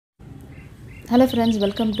Hello friends,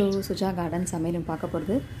 welcome to Suja garden. சமையலும் பார்க்க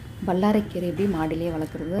போகிறது வல்லாரைக்கீரை எப்படி மாடிலேயே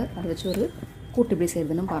வளர்க்குறது, அதை வச்சு ஒரு கூட்டு எப்படி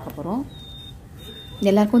செய்யுதுன்னு பார்க்க போகிறோம்.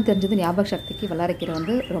 எல்லாருக்கும் தெரிஞ்சது ஞாபக சக்திக்கு வல்லாரைக்கீரை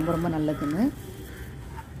வந்து ரொம்ப ரொம்ப நல்லதுன்னு.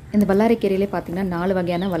 இந்த வல்லாரைக்கீரையிலே பார்த்திங்கன்னா 4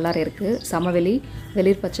 வகையான வல்லாரை இருக்குது. சமவெளி,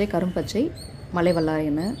 வெளிர் பச்சை, கரும்பச்சை, மலை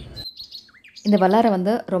வல்லாரைன்னு. இந்த வல்லாரை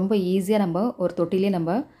வந்து ரொம்ப ஈஸியாக நம்ம ஒரு தொட்டிலே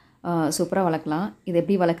நம்ம சூப்பராக வளர்க்கலாம். இது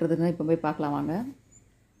எப்படி வளர்க்குறதுன்னு இப்போ போய் பார்க்கலாம் வாங்க.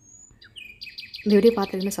 இந்த வீடியோ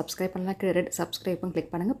பார்த்துட்டு சப்ஸ்கிரைப் பண்ணலாம், ரெட் சப்ஸ்கிரைப்பும் கிளிக்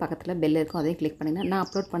பண்ணுங்கள். பக்கத்தில் பெல் இருக்கும், அதையும் கிளிக் பண்ணிங்கன்னா நான்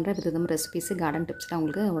அப்லோட் பண்ணுற விதம் ரெசிபிஸு, கார்டன் டிப்ஸ்லாம்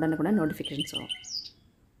உங்களுக்கு உடனுக்குடன் நோட்டிஃபிகேஷன்ஸ் வரும்.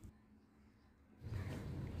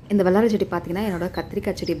 இந்த வல்லாரை செடி பார்த்திங்கன்னா என்னோடய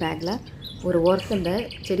கத்திரிக்காய் செடி பேக்கில் ஒரு ஓரத்தில் இந்த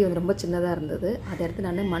செடி வந்து ரொம்ப சின்னதாக இருந்தது. அதை எடுத்து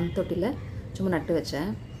நான் மண் தொட்டியில் சும்மா நட்டு வச்சேன்.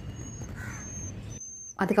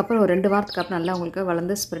 அதுக்கப்புறம் ஒரு 2 வாரத்துக்கு அப்புறம் நல்லா உங்களுக்கு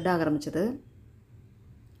வளர்ந்து ஸ்ப்ரெட் ஆக ஆரம்பிச்சது.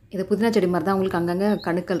 இது புதினா செடி மாதிரி தான், உங்களுக்கு அங்கங்கே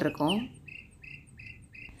கணுக்கள் இருக்கும்.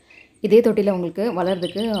 இதே தொட்டியில் உங்களுக்கு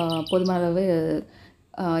வளர்கிறதுக்கு போதுமான அளவு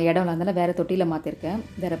இடம் இல்லாதனால வேறு தொட்டியில் மாற்றிருக்கேன்,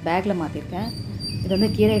 வேறு பேக்கில் மாற்றிருக்கேன். இது வந்து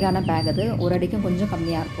கீரைக்கான பேக். அது ஒரு அடிக்கும் கொஞ்சம்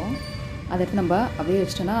கம்மியாக இருக்கும். அதை எடுத்து நம்ம அப்படியே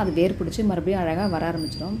வச்சிட்டோன்னா அது வேர் பிடிச்சி மறுபடியும் அழகாக வர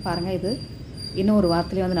ஆரம்பிச்சிடும். பாருங்கள், இது இன்னும் ஒரு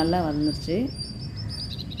வாரத்துலேயே வந்து நல்லா வந்துருச்சு.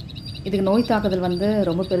 இதுக்கு நோய் தாக்குதல் வந்து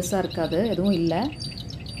ரொம்ப பெருசாக இருக்காது, எதுவும் இல்லை.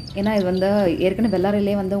 ஏன்னா இது வந்து ஏற்கனவே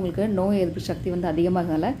வெள்ளாரையிலே வந்து உங்களுக்கு நோய் எதிர்ப்பு சக்தி வந்து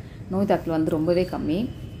அதிகமாகனால நோய் தாக்குதல் வந்து ரொம்பவே கம்மி.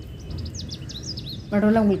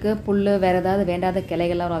 நடுவில் உங்களுக்கு புல் வேறு ஏதாவது வேண்டாத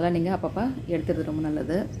கிளைகள்லாம் வரும், அதெல்லாம் நீங்கள் அப்பப்போ எடுத்துகிறது ரொம்ப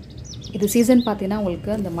நல்லது. இது சீசன் பார்த்திங்கன்னா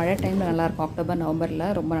உங்களுக்கு இந்த மழை டைமில் நல்லாயிருக்கும், அக்டோபர் நவம்பரில்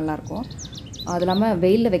ரொம்ப நல்லாயிருக்கும். அது இல்லாமல்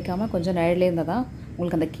வெயிலில் வைக்காமல் கொஞ்சம் நிழலே இருந்தால் தான்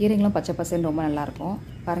உங்களுக்கு அந்த கீரைங்களும் பச்சை பசேன்னு ரொம்ப நல்லாயிருக்கும்.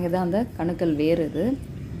 பாருங்கள், தான் அந்த கணுக்கள் வேர். இது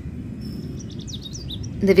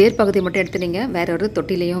இந்த வேர் பகுதியை மட்டும் எடுத்து நீங்கள் வேறு ஒரு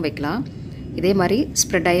தொட்டிலையும் வைக்கலாம். இதே மாதிரி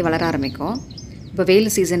ஸ்ப்ரெட் ஆகி வளர ஆரம்பிக்கும். இப்போ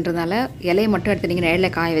வெயில் சீசன்றதுனால இலையை மட்டும் எடுத்து நீங்கள்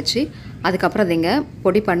நிழலில் காய வச்சு அதுக்கப்புறம் அதை நீங்கள்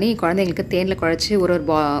பொடி பண்ணி குழந்தைங்களுக்கு தேனில் குழச்சி ஒரு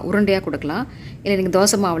உருண்டையாக கொடுக்கலாம். இல்லை நீங்கள்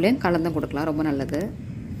தோசை மாவுலேயும் கலந்தும் கொடுக்கலாம், ரொம்ப நல்லது.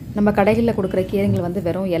 நம்ம கடைகளில் கொடுக்குற கீரைகள் வந்து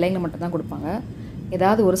வெறும் இலைங்களை மட்டும் தான் கொடுப்பாங்க.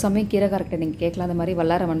 ஏதாவது ஒரு சமயம் கீரைக்காரர்கிட்ட நீங்கள் கேட்கலாம், அந்த மாதிரி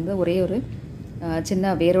வல்லாரை வந்து ஒரே ஒரு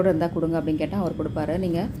சின்ன வேரோடு இருந்தால் கொடுங்க அப்படின்னு கேட்டால் அவர் கொடுப்பாரு.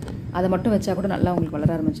 நீங்கள் அதை மட்டும் வச்சா கூட நல்லா உங்களுக்கு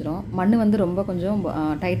வளர ஆரம்பிச்சிடும். மண் வந்து ரொம்ப கொஞ்சம்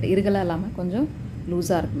டைட் இருகலாக இல்லாமல் கொஞ்சம்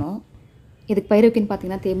லூஸாக இருக்கணும். இதுக்கு பயிர்க்குன்னு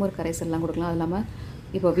பார்த்தீங்கன்னா தேமூர் கரைசல்லாம் கொடுக்கலாம். அது இல்லாமல்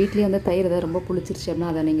இப்போ வீட்லேயே வந்து தயிர் எதாவது ரொம்ப புளிச்சிருச்சு அப்படின்னா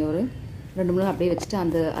அதை நீங்கள் ஒரு 2 மணி நேரம் அப்படியே வச்சுட்டு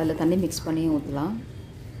அதில் தண்ணி மிக்ஸ் பண்ணி ஊற்றலாம்.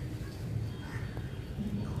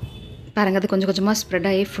 பாருங்கள், அது கொஞ்சம் கொஞ்சமாக ஸ்ப்ரெட்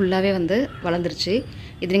ஆகி ஃபுல்லாகவே வந்து வளர்ந்துருச்சு.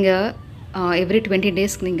 இது நீங்கள் எவ்ரி 20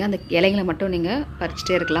 டேஸ்க்கு நீங்கள் அந்த இலைங்களை மட்டும் நீங்கள்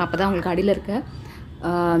பறிச்சிட்டே இருக்கலாம். அப்போ தான் உங்களுக்கு அடியில் இருக்க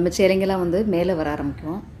மிச்ச இலைங்கெல்லாம் வந்து மேலே வர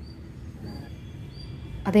ஆரம்பிக்கும்.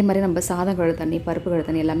 அதே மாதிரி நம்ம சாதம் கழுவு தண்ணி, பருப்பு கழுவு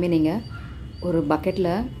தண்ணி எல்லாமே நீங்கள் ஒரு பக்கெட்டில்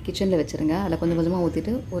கிச்சனில் வச்சுருங்க. அதில் கொஞ்சம் கொஞ்சமாக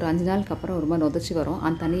ஊற்றிட்டு ஒரு 5 நாளுக்கு அப்புறம் ஒரு மாதிரி நொதிச்சு வரும்.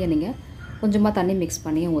 அந்த தண்ணியை நீங்கள் கொஞ்சமாக தண்ணி மிக்ஸ்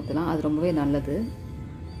பண்ணியும் ஊற்றலாம். அது ரொம்பவே நல்லது.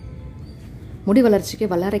 முடி வளர்ச்சிக்கு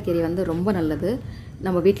வல்லாரைக்கீரை வந்து ரொம்ப நல்லது.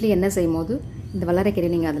 நம்ம வீட்டில் எண்ணெய் செய்யும் போது இந்த வல்லாரைக்கீரை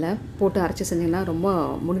நீங்கள் அதில் போட்டு அரைச்சி செஞ்சிங்கன்னா ரொம்ப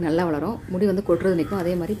முடி நல்லா வளரும். முடி வந்து கொட்டுறது நிற்கும்.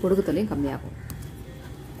 அதே மாதிரி பொடுகு தொல்லையும் கம்மியாகும்.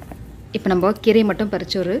 இப்போ நம்ம கீரையை மட்டும்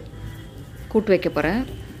பறித்து ஒரு கூட்டு வைக்க போகிறேன்.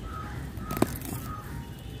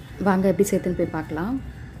 வாங்க எப்படி சேர்த்துன்னு போய் பார்க்கலாம்.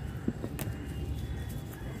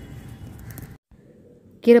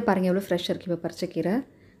 கீரை பாருங்கள் எவ்வளோ ஃப்ரெஷ்ஷாக இருக்குது. இப்போ பறிச்ச கீரை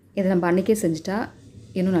இதை நம்ம அன்றைக்கே செஞ்சுட்டா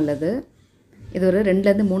இன்னும் நல்லது. இது ஒரு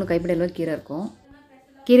 2லேருந்து 3 கைப்பிடி அளவு கீரை இருக்கும்.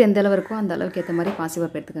 கீரை எந்த அளவு இருக்கோ அந்த அளவுக்கு ஏற்ற மாதிரி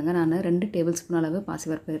பாசிப்பருப்பு எடுத்துக்கோங்க. நான் 2 டேபிள் ஸ்பூன் அளவு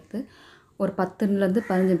பாசிப்பருப்பு எடுத்து ஒரு 10லேருந்து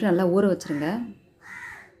 15 நிமிஷம் நல்லா ஊற வச்சுருங்க.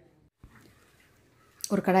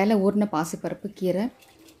 ஒரு கடாயில் ஊறின பாசிப்பருப்பு, கீரை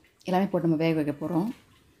எல்லாமே போட்டு நம்ம வேக வைக்க போகிறோம்.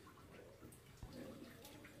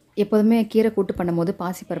 எப்போதுமே கீரை கூட்டு பண்ணும்போது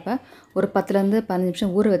பாசிப்பருப்பை ஒரு 10லேருந்து 15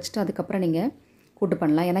 நிமிஷம் ஊற வச்சுட்டு அதுக்கப்புறம் நீங்கள் கூட்டு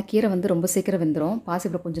பண்ணலாம். ஏன்னா கீரை வந்து ரொம்ப சீக்கிரம் வெந்துடும்.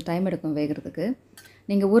 பாசிப்பருப்பு கொஞ்சம் டைம் எடுக்கும் வேகிறதுக்கு.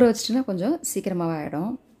 நீங்கள் ஊற வச்சிட்டிங்கன்னா கொஞ்சம் சீக்கிரமாகவே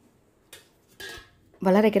ஆகிடும்.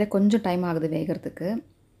 வல்லாரைக்கீரை கொஞ்சம் டைம் ஆகுது வேகிறதுக்கு.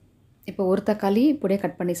 இப்போ ஒரு தக்காளி பொடியை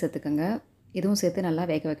கட் பண்ணி சேர்த்துக்கோங்க. இதுவும் சேர்த்து நல்லா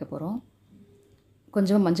வேக வைக்க போகிறோம்.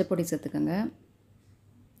 கொஞ்சமாக மஞ்சள் பொடி சேர்த்துக்கோங்க.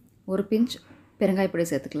 ஒரு பிஞ்ச் பெருங்காய பொடி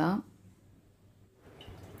சேர்த்துக்கலாம்.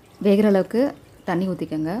 வேகிற அளவுக்கு தண்ணி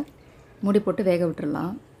ஊற்றிக்கோங்க. மூடி போட்டு வேக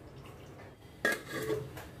விட்டுடலாம்.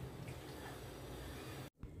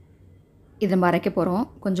 இதை நம்ம அரைக்க போகிறோம்.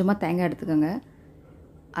 கொஞ்சமாக தேங்காய் எடுத்துக்கோங்க.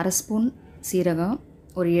 1/2 ஸ்பூன் சீரகம்,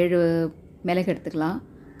 ஒரு 7 மிளகு எடுத்துக்கலாம்.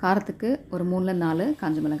 காரத்துக்கு ஒரு 3லேருந்து 4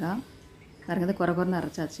 காஞ்ச மிளகாய். பாருங்க, குறைன்னு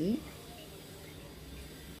அரைச்சாச்சு.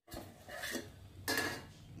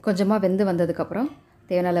 கொஞ்சமாக வெந்து வந்ததுக்கப்புறம்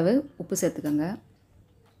தேவையான அளவு உப்பு சேர்த்துக்கோங்க.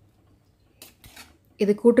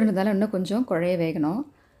 இது கூட்டுனதால இன்னும் கொஞ்சம் குழைய வேகணும்.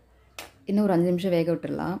 இன்னும் ஒரு 5 நிமிஷம் வேக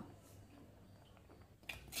விட்டுடலாம்.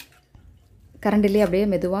 கரண்டிலே அப்படியே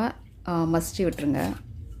மெதுவாக மசிச்சு விட்டுருங்க.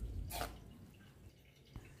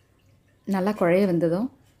 நல்லா குழைய வெந்ததும்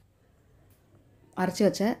அரைச்சி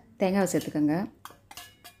வச்ச தேங்காவை சேர்த்துக்கோங்க.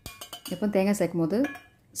 இப்போ தேங்காய் சேர்க்கும் போது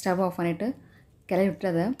ஸ்டவ் ஆஃப் பண்ணிவிட்டு கிளறி விட்டு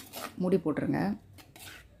அதை மூடி போட்டுருங்க.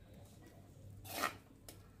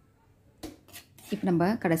 இப்போ நம்ம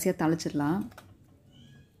கடைசியாக தாளிச்சிடலாம்.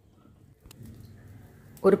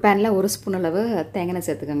 ஒரு பேனில் 1 ஸ்பூன் அளவு தேங்காய் எண்ணெய்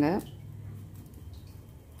சேர்த்துக்கோங்க.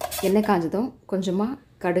 எண்ணெய் காஞ்சதும் கொஞ்சமாக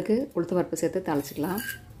கடுகு உளுத்தம் பருப்பு சேர்த்து தாளிச்சிக்கலாம்.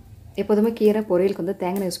 எப்போதுமே கீரை பொரியலுக்கு வந்து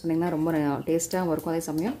தேங்காய் யூஸ் பண்ணிங்கன்னா ரொம்ப டேஸ்ட்டாகவும் இருக்கும். அதே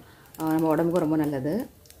சமயம் நம்ம உடம்புக்கும் ரொம்ப நல்லது.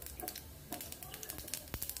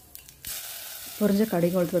 பொரிஞ்ச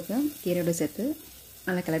கடுகு உளுத்தம் பருப்பு கீரையோடு சேர்த்து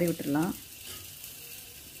நல்லா கிளறி விட்டுடலாம்.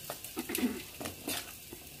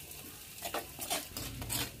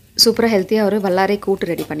 சூப்பராக ஹெல்த்தியாக ஒரு வல்லாரை கூட்டு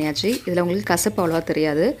ரெடி பண்ணியாச்சு. இதில் உங்களுக்கு கசப்பு அவ்வளோவா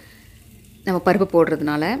தெரியாது நம்ம பருப்பு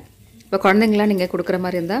போடுறதுனால. இப்போ குழந்தைங்களாம் நீங்கள் கொடுக்குற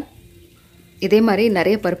மாதிரி இருந்தால் இதே மாதிரி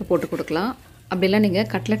நிறைய பருப்பு போட்டு கொடுக்கலாம். அப்படிலாம் நீங்கள்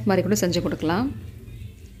கட்லெட் மாதிரி கூட செஞ்சு கொடுக்கலாம்.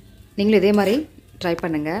 நீங்களும் இதே மாதிரி ட்ரை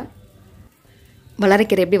பண்ணுங்கள்.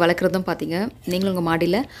 வளரைக்கீரை எப்படி வளர்க்குறதும் பார்த்தீங்க. நீங்களும் உங்கள்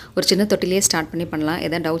மாடியில் ஒரு சின்ன தொட்டிலேயே ஸ்டார்ட் பண்ணலாம்.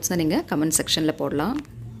 எதாவது டவுட்ஸ்னால் நீங்கள் கமெண்ட் செக்ஷனில் போடலாம்.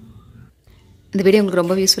 இந்த வீடியோ உங்களுக்கு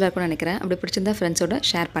ரொம்ப யூஸ்ஃபுல்லாக இருக்கும்னு நினைக்கிறேன். அப்படி பிடிச்சிருந்தா ஃப்ரெண்ட்ஸோட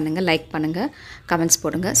ஷேர் பண்ணுங்கள், லைக் பண்ணுங்கள், கமெண்ட்ஸ்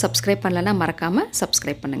போடுங்க. சப்ஸ்கிரைப் பண்ணலன்னா மறக்காமல்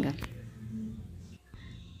சப்ஸ்கிரைப் பண்ணுங்கள்.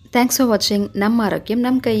 தேங்க்ஸ் ஃபார் வாட்சிங். நம் ஆரோக்கியம்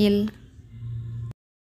நம் கையில்.